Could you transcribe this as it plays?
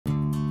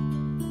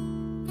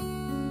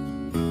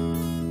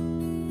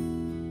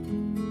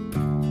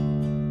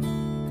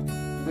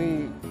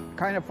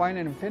kind of find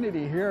an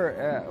affinity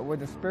here with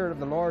the Spirit of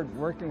the Lord,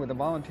 working with the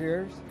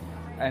volunteers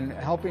and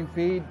helping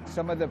feed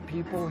some of the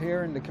people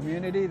here in the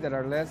community that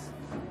are less,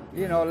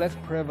 you know, less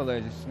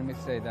privileged, let me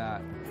say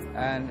that.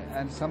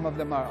 And some of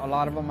them a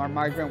lot of them are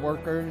migrant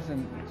workers,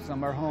 and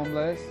some are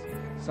homeless,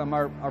 some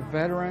are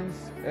veterans.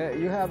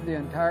 You have the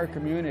entire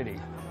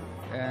community.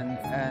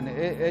 And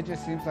it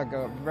just seems like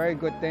a very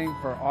good thing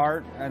for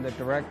Art and the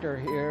director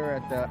here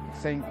at the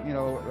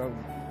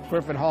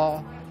Griffith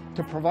Hall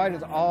to provide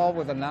us all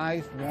with a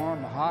nice,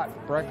 warm, hot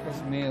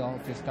breakfast meal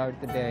to start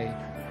the day.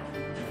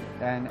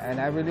 And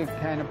I really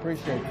can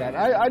appreciate that.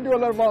 I do a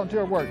little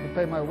volunteer work to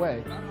pay my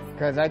way,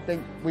 because I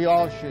think we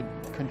all should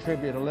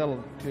contribute a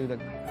little to the,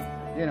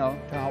 to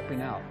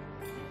helping out.